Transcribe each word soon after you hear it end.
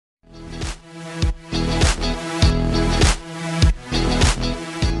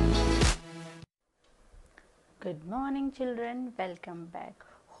Good morning children, welcome back.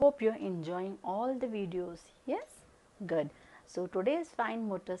 Hope you're enjoying all the videos. Yes? Good. So today's fine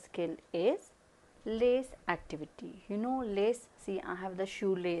motor skill is lace activity. You know lace, see I have the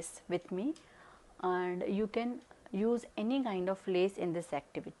shoelace with me and you can use any kind of lace in this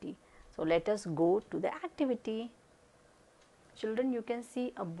activity. So let us go to the activity. Children, you can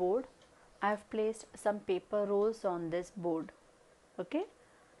see a board. I have placed some paper rolls on this board. Okay,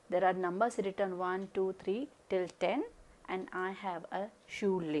 there are numbers written 1 2 3 till 10 and I have a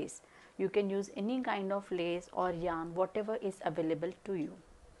shoelace. You can use any kind of lace or yarn, whatever is available to you.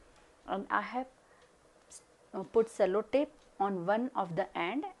 And I have put sellotape on one of the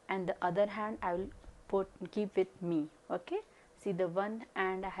end and the other hand I will keep with me. Okay, see the one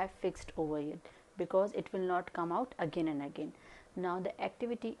end I have fixed over it because it will not come out again and again. Now the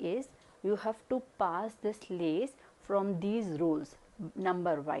activity is you have to pass this lace from these rolls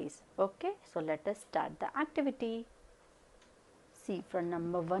number wise. Okay, so let us start the activity. See, from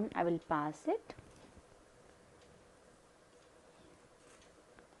number 1 I will pass it.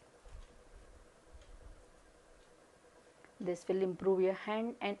 This will improve your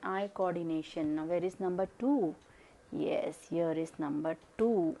hand and eye coordination. Now where is number 2? Yes, here is number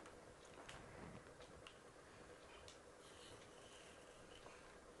 2.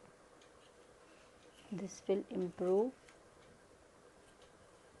 This will improve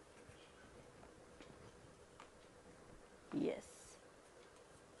yes.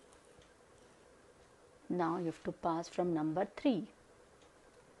 Now you have to pass from number 3.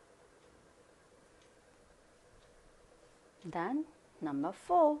 Then number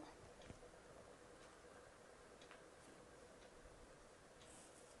 4.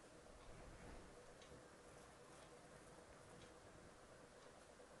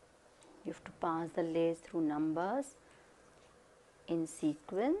 You have to pass the lace through numbers in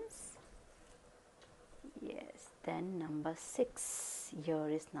sequence. Yes, then number 6. Here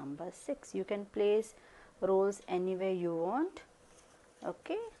is number 6. You can place rolls anywhere you want.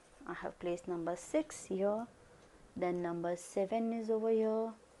 Okay, I have placed number 6 here. Then number 7 is over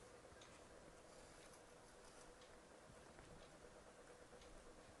here.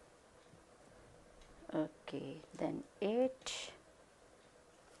 Okay, then 8.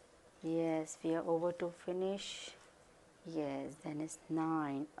 Yes, we are over to finish. Yes, then it's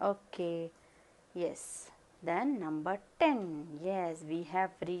 9. Okay, yes, then number 10. Yes, we have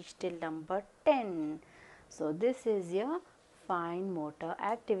reached till number 10. So this is your fine motor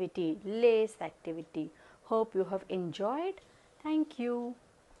activity, lace activity. Hope you have enjoyed. Thank you.